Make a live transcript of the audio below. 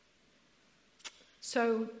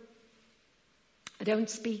So, I don't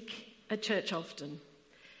speak at church often.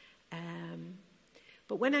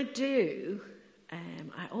 But when I do,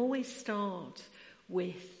 I always start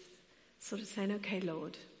with sort of saying, okay,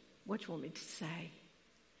 Lord, what do you want me to say?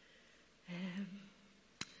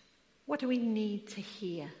 What do we need to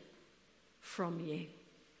hear from you?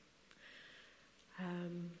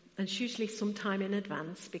 And it's usually sometime in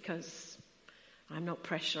advance because I'm not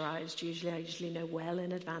pressurized. I usually know well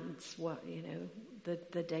in advance what,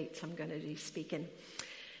 the dates I'm going to be speaking.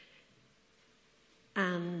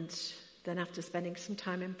 And then after spending some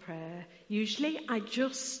time in prayer, usually I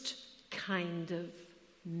just kind of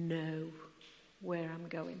know where I'm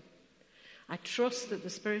going. I trust that the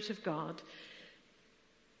Spirit of God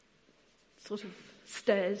sort of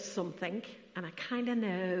stirs something, and I kind of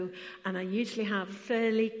know, and I usually have a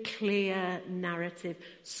fairly clear narrative.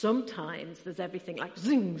 Sometimes there's everything like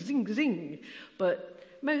zing, zing, zing, but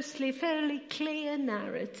mostly fairly clear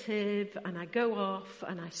narrative, and I go off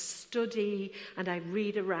and I study and I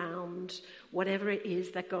read around whatever it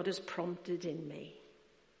is that God has prompted in me.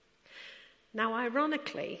 Now,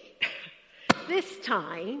 ironically, this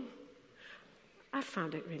time I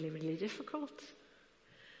found it really, really difficult.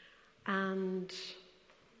 And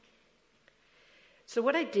so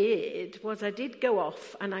what I did was I did go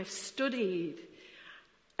off and I studied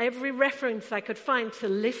every reference I could find to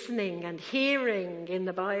listening and hearing in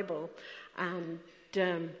the Bible, and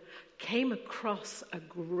came across a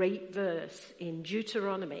great verse in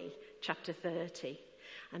Deuteronomy chapter 30.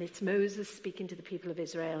 And it's Moses speaking to the people of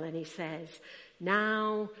Israel, and he says,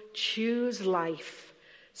 "Now choose life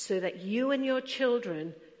so that you and your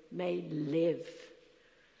children may live,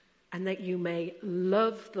 and that you may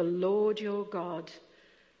love the Lord your God.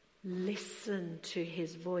 Listen to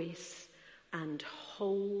his voice and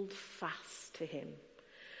hold fast to him.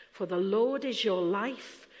 For the Lord is your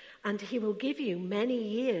life, and he will give you many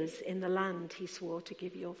years in the land he swore to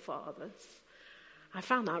give your fathers." I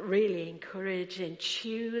found that really encouraging.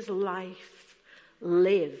 Choose life,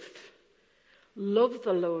 live. Love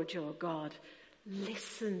the Lord your God.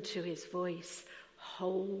 Listen to his voice.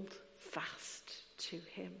 Hold fast to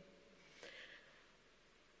him.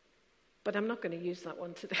 But I'm not going to use that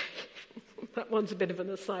one today. That one's a bit of an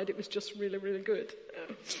aside. It was just really, really good.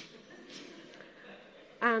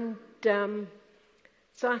 And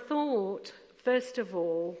so I thought, first of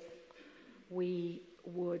all, we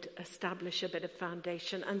would establish a bit of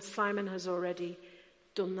foundation. And Simon has already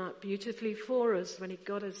done that beautifully for us when he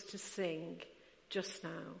got us to sing just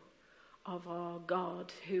now of our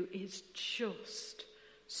God, who is just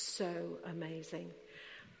so amazing.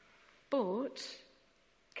 But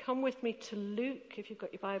come with me to Luke, if you've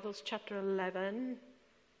got your Bibles, chapter 11.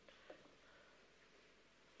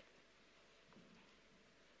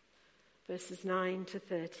 Verses 9 to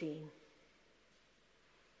 13.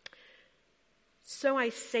 "So I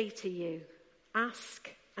say to you, ask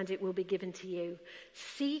and it will be given to you.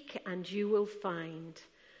 Seek and you will find.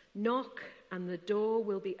 Knock and the door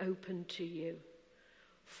will be opened to you.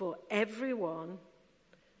 For everyone,"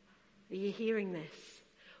 are you hearing this?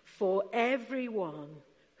 "For everyone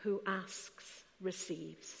who asks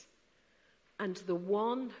receives, and the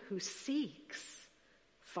one who seeks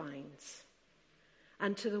finds.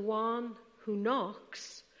 And to the one who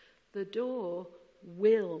knocks, the door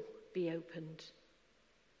will be opened.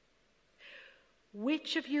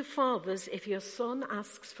 Which of you fathers, if your son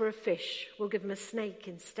asks for a fish, will give him a snake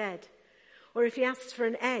instead? Or if he asks for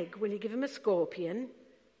an egg, will you give him a scorpion?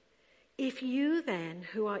 If you then,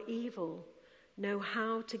 who are evil, know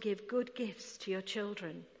how to give good gifts to your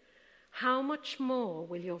children, how much more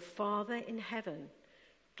will your Father in heaven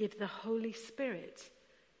give the Holy Spirit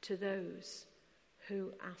to those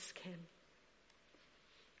who ask him?"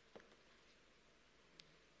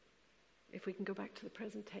 If we can go back to the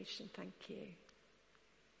presentation, thank you.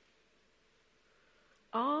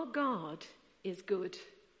 Our God is good.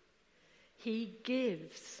 He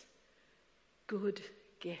gives good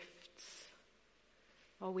gifts.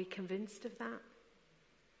 Are we convinced of that?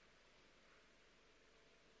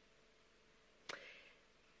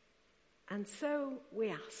 And so we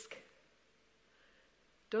ask,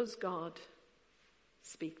 does God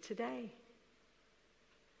speak today?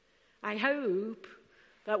 I hope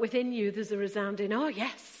that within you there's a resounding, oh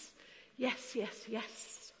yes, yes, yes,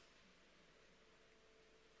 yes.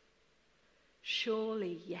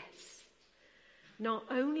 Surely yes. Not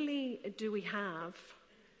only do we have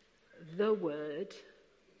the Word,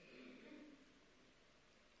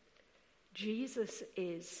 Jesus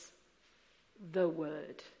is the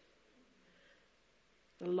Word.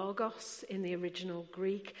 The Logos in the original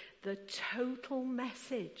Greek, the total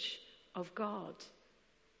message of God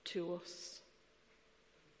to us.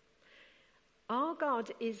 Our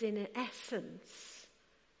God is in essence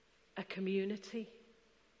a community.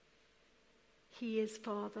 He is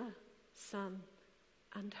Father, Son,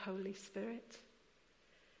 and Holy Spirit.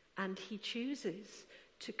 And he chooses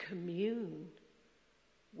to commune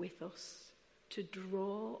with us, to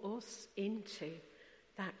draw us into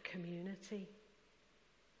that community.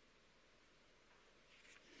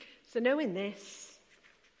 So knowing this,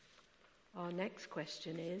 our next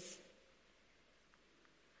question is,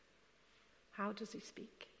 how does he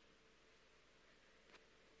speak?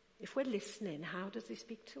 If we're listening, how does he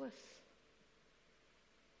speak to us?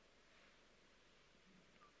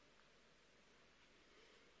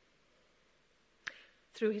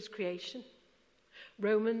 Through his creation.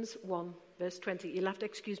 Romans 1, verse 20. You'll have to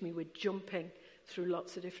excuse me, we're jumping through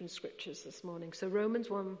lots of different scriptures this morning. So Romans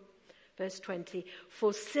 1, verse 20.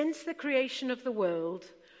 For since the creation of the world,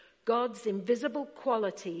 God's invisible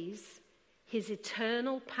qualities, his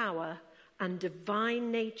eternal power and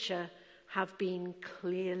divine nature have been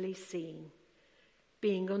clearly seen,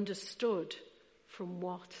 being understood from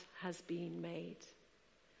what has been made.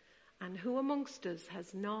 And who amongst us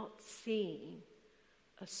has not seen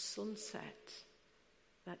a sunset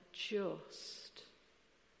that just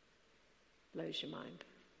blows your mind?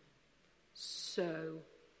 So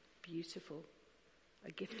beautiful,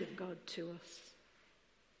 a gift of God to us.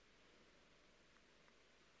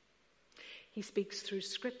 He speaks through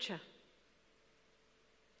Scripture.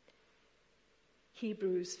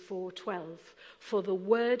 Hebrews 4:12. For the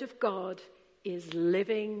word of God is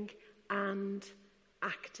living and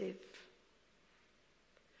active.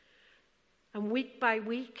 And week by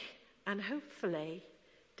week, and hopefully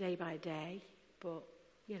day by day, but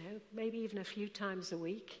maybe even a few times a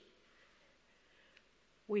week,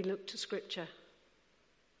 we look to Scripture,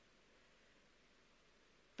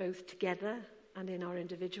 both together and in our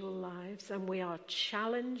individual lives, and we are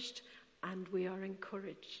challenged and we are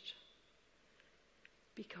encouraged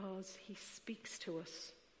because he speaks to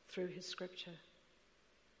us through his Scripture.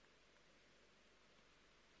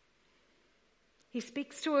 He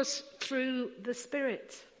speaks to us through the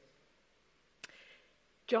Spirit.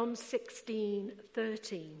 John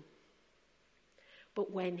 16:13.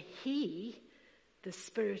 But when he, the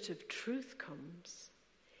Spirit of truth, comes,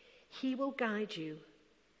 he will guide you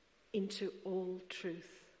into all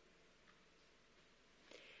truth.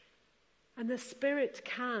 And the Spirit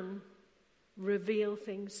can reveal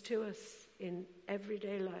things to us in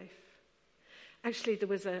everyday life. Actually,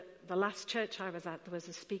 the last church I was at, there was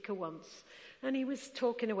a speaker once, and he was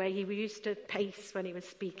talking away. He used to pace when he was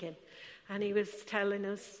speaking, and he was telling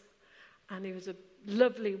us, and he was a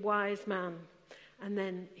lovely, wise man. And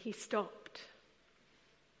then he stopped,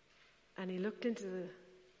 and he looked into the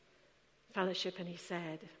fellowship, and he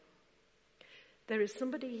said, there is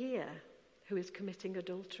somebody here who is committing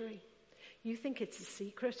adultery. You think it's a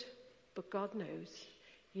secret, but God knows.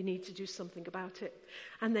 You need to do something about it.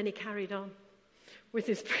 And then he carried on with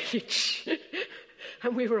his preach.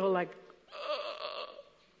 And we were all like,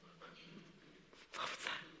 what was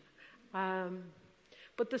that?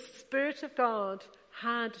 But the Spirit of God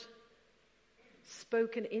had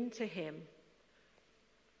spoken into him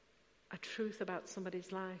a truth about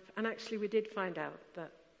somebody's life. And actually we did find out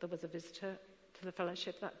that there was a visitor to the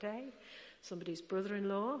fellowship that day, somebody's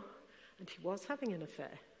brother-in-law, and he was having an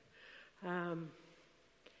affair.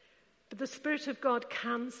 But the Spirit of God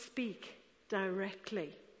can speak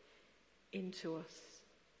directly into us.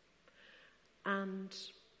 And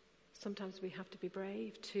sometimes we have to be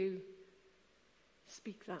brave to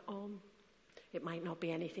speak that on. It might not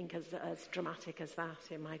be anything as dramatic as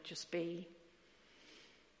that. It might just be,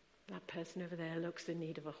 that person over there looks in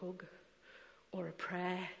need of a hug or a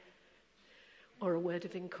prayer or a word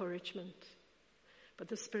of encouragement. But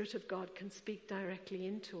the Spirit of God can speak directly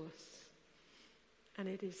into us. And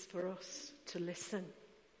it is for us to listen.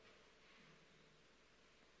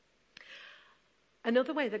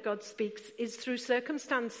 Another way that God speaks is through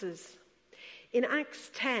circumstances. In Acts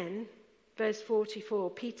 10, verse 44,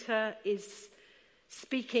 Peter is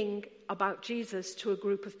speaking about Jesus to a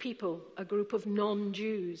group of people, a group of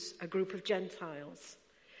non-Jews, a group of Gentiles.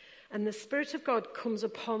 And the Spirit of God comes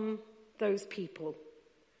upon those people.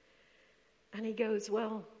 And he goes,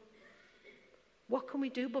 well, what can we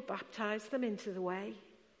do but baptize them into the way?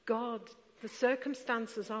 God, the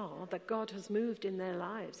circumstances are that God has moved in their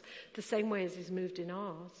lives the same way as he's moved in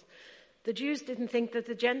ours. The Jews didn't think that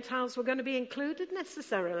the Gentiles were going to be included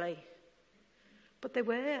necessarily, but they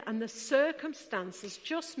were. And the circumstances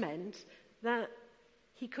just meant that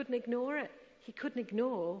he couldn't ignore it. He couldn't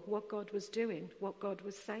ignore what God was doing, what God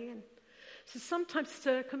was saying. So sometimes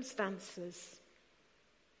circumstances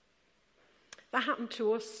that happen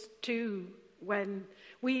to us too, when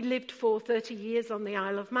we lived for 30 years on the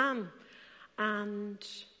Isle of Man. And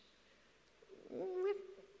we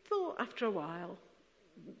thought after a while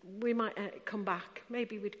we might come back.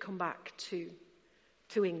 Maybe we'd come back to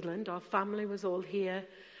England. Our family was all here.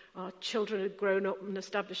 Our children had grown up and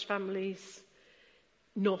established families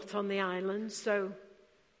not on the island.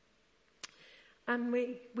 And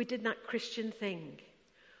we did that Christian thing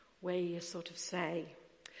where you sort of say,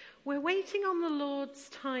 we're waiting on the Lord's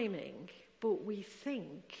timing, but we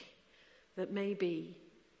think that maybe,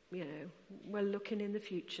 we're looking in the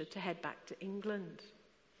future to head back to England.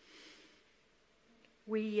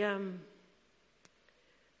 We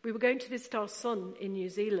were going to visit our son in New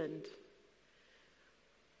Zealand,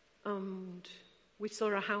 and we saw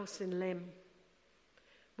a house in Lim.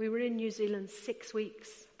 We were in New Zealand 6 weeks.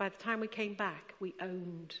 By the time we came back, we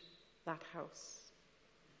owned that house.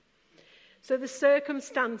 So the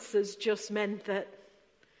circumstances just meant that,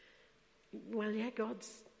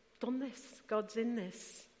 God's done this. God's in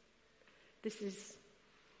this. This is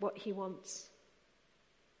what he wants.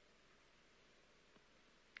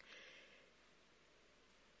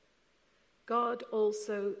 God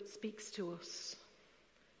also speaks to us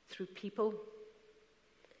through people.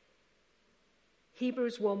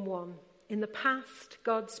 Hebrews 1:1. In the past,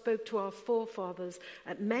 God spoke to our forefathers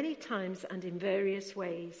at many times and in various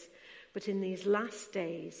ways, but in these last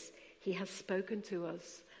days, he has spoken to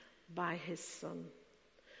us by his Son,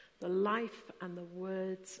 the life and the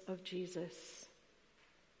words of Jesus.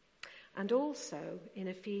 And also in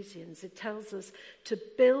Ephesians, it tells us to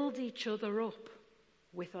build each other up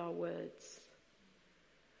with our words.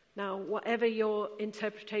 Now, whatever your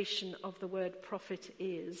interpretation of the word prophet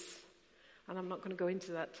is, and I'm not going to go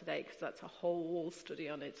into that today because that's a whole study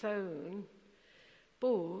on its own,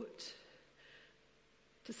 but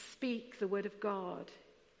to speak the word of God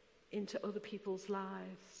into other people's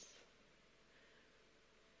lives.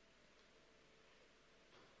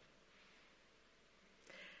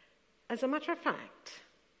 As a matter of fact,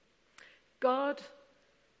 God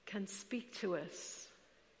can speak to us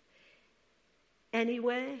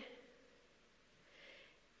anywhere,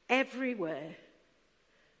 everywhere,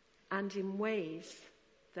 and in ways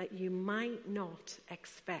that you might not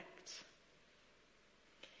expect.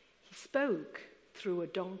 He spoke through a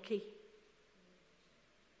donkey.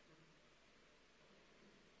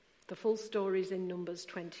 The full story is in Numbers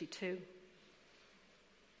 22.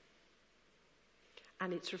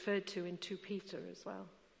 And it's referred to in 2 Peter as well.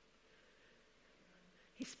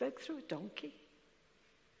 He spoke through a donkey.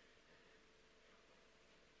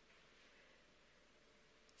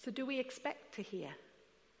 So do we expect to hear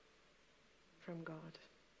from God?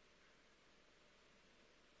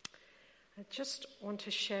 I just want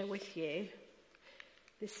to share with you,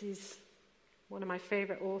 this is one of my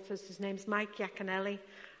favourite authors. His name's Mike Yaconelli.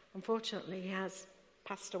 Unfortunately, he has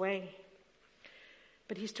passed away.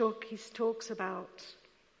 But he talks about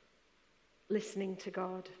listening to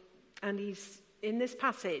God. And in this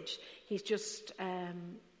passage, he's just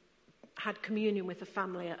had communion with a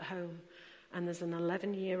family at home. And there's an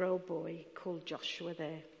 11-year-old boy called Joshua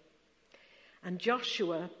there. And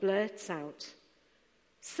Joshua blurts out,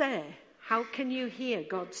 "Sir, how can you hear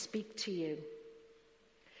God speak to you?"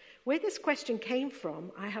 Where this question came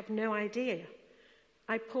from, I have no idea.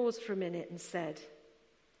 I paused for a minute and said,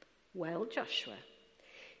 "Well, Joshua,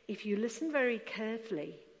 if you listen very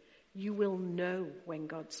carefully, you will know when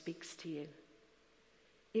God speaks to you.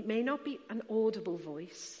 It may not be an audible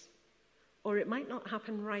voice, or it might not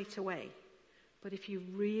happen right away, but if you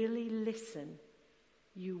really listen,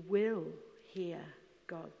 you will hear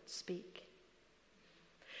God speak."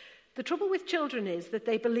 The trouble with children is that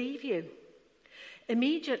they believe you.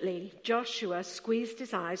 Immediately, Joshua squeezed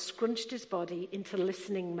his eyes, scrunched his body into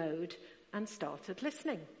listening mode, and started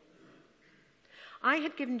listening. I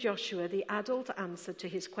had given Joshua the adult answer to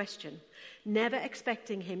his question, never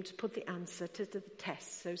expecting him to put the answer to the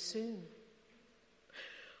test so soon.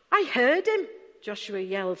 "I heard him," Joshua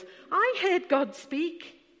yelled. "I heard God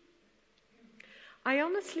speak." I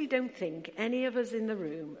honestly don't think any of us in the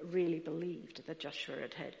room really believed that Joshua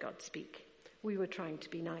had heard God speak. We were trying to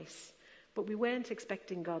be nice, but we weren't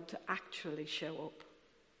expecting God to actually show up.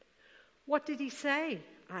 "What did he say?"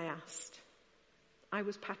 I asked. I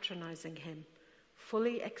was patronizing him,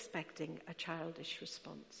 fully expecting a childish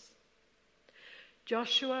response.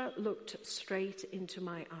 Joshua looked straight into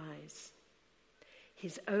my eyes,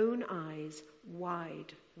 his own eyes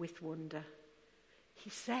wide with wonder.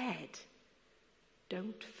 He said,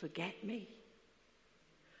 "Don't forget me."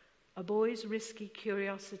 A boy's risky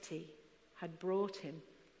curiosity had brought him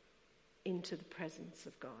into the presence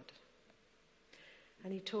of God.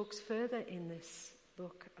 And he talks further in this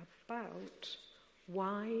book about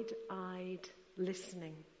wide-eyed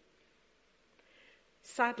listening.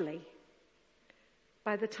 Sadly,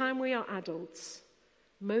 by the time we are adults,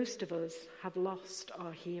 most of us have lost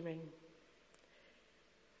our hearing.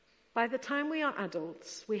 By the time we are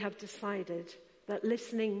adults, we have decided that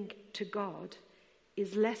listening to God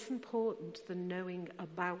is less important than knowing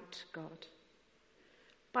about God.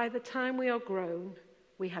 By the time we are grown,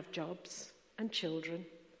 we have jobs and children.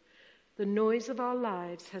 The noise of our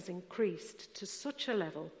lives has increased to such a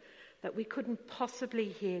level that we couldn't possibly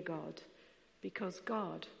hear God, because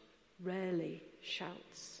God rarely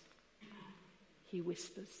shouts. He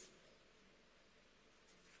whispers.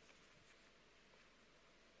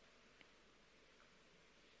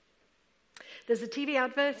 There's a TV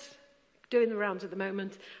advert doing the rounds at the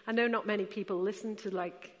moment. I know not many people listen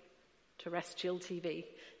to terrestrial TV.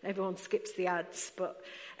 Everyone skips the ads, but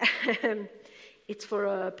it's for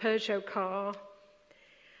a Peugeot car,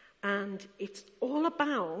 and it's all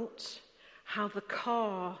about how the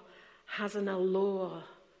car has an allure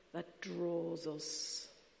that draws us.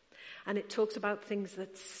 And it talks about things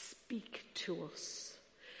that speak to us,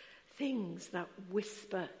 things that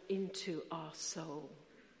whisper into our soul.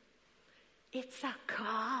 It's a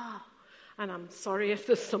car. And I'm sorry if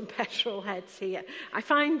there's some petrol heads here. I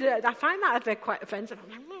find that advert quite offensive.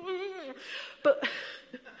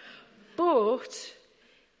 But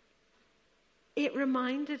it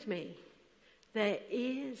reminded me there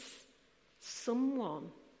is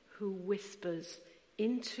someone who whispers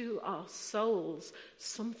into our souls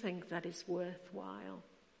something that is worthwhile.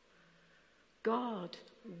 God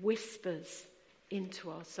whispers into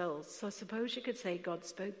our souls. So I suppose you could say God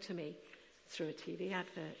spoke to me through a TV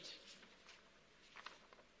advert.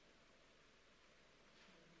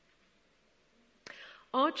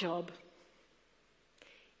 Our job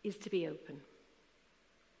is to be open,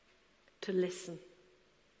 to listen,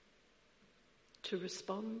 to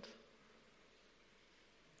respond,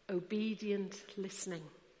 obedient listening.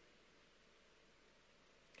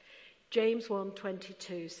 James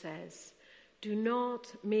 1:22 says, "Do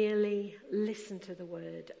not merely listen to the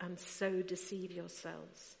word and so deceive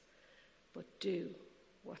yourselves, but do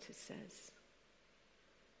what it says."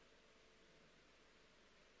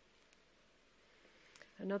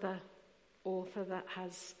 Another author that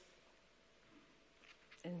has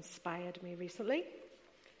inspired me recently,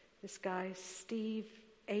 this guy Steve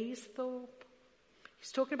Aisthorpe.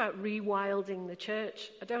 He's talking about rewilding the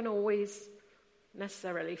church. I don't always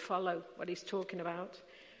necessarily follow what he's talking about,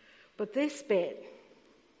 but this bit,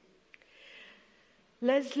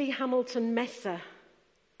 Leslie Hamilton Messer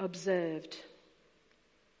observed,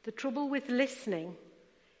 "The trouble with listening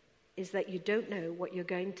is that you don't know what you're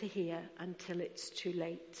going to hear until it's too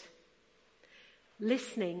late.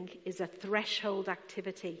 Listening is a threshold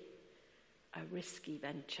activity, a risky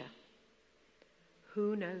venture.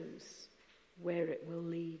 Who knows where it will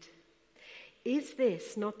lead?" Is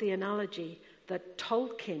this not the analogy that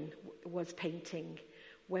Tolkien was painting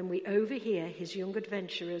when we overhear his young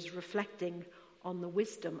adventurers reflecting on the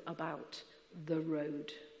wisdom about the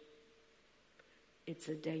road? "It's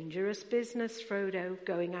a dangerous business, Frodo,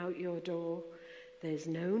 going out your door. There's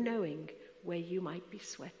no knowing where you might be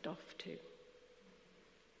swept off to."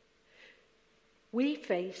 We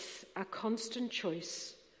face a constant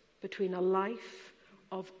choice between a life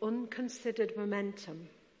of unconsidered momentum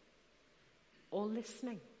or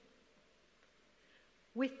listening,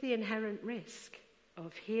 with the inherent risk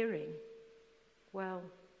of hearing, well,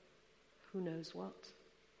 who knows what.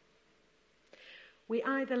 We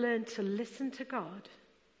either learn to listen to God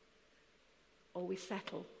or we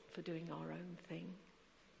settle for doing our own thing.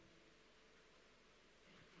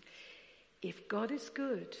 If God is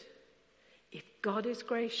good, if God is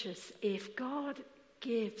gracious, if God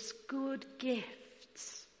gives good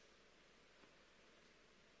gifts,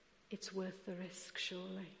 it's worth the risk,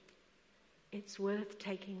 surely. It's worth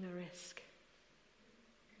taking the risk.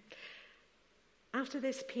 After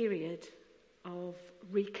this period of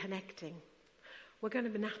reconnecting, we're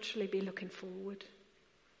going to naturally be looking forward,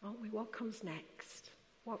 aren't we? What comes next?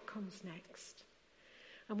 What comes next?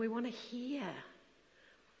 And we want to hear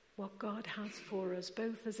what God has for us,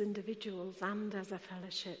 both as individuals and as a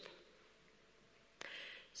fellowship.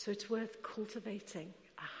 So it's worth cultivating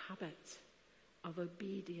a habit of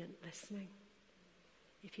obedient listening.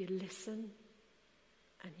 If you listen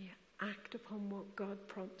and you act upon what God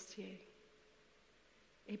prompts you,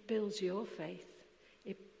 it builds your faith.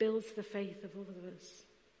 It builds the faith of others.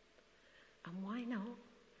 And why not?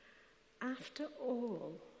 After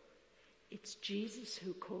all, it's Jesus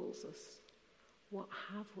who calls us. What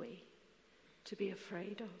have we to be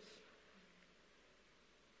afraid of?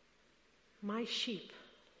 My sheep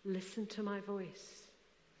listen to my voice.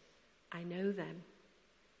 I know them,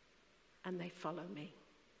 and they follow me.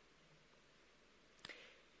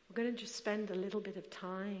 We're going to just spend a little bit of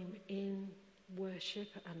time in worship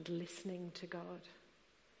and listening to God.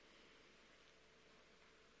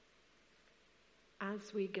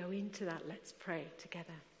 As we go into that, let's pray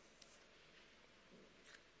together.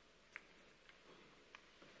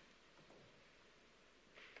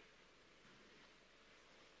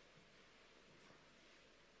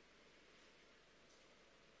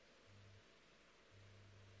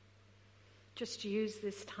 Just use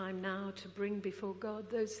this time now to bring before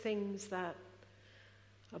God those things that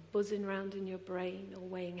are buzzing around in your brain or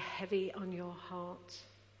weighing heavy on your heart.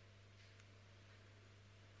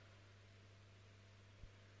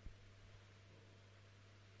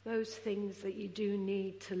 Those things that you do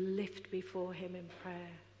need to lift before him in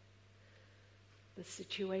prayer. The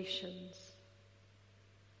situations,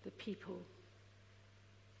 the people.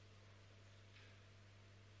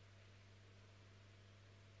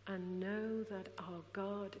 And know that our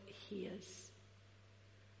God hears.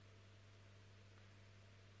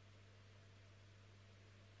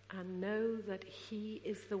 And know that he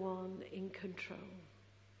is the one in control.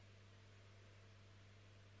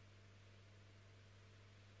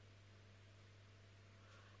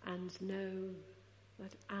 And know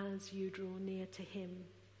that as you draw near to him,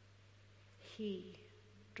 he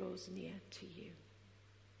draws near to you.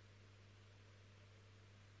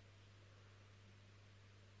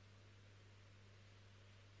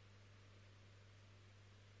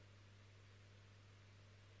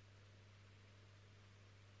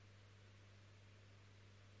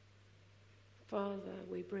 Father,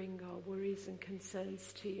 we bring our worries and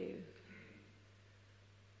concerns to you.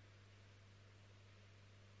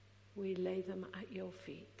 We lay them at your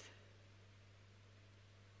feet.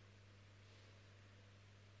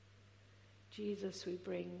 Jesus, we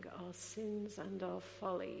bring our sins and our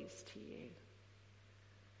follies to you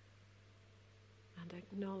and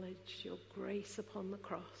acknowledge your grace upon the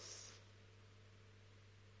cross.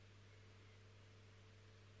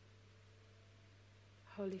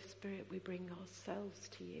 Holy Spirit, we bring ourselves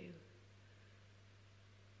to you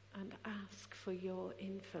and ask for your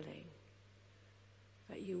infilling,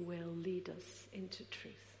 that you will lead us into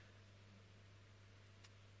truth.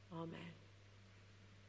 Amen.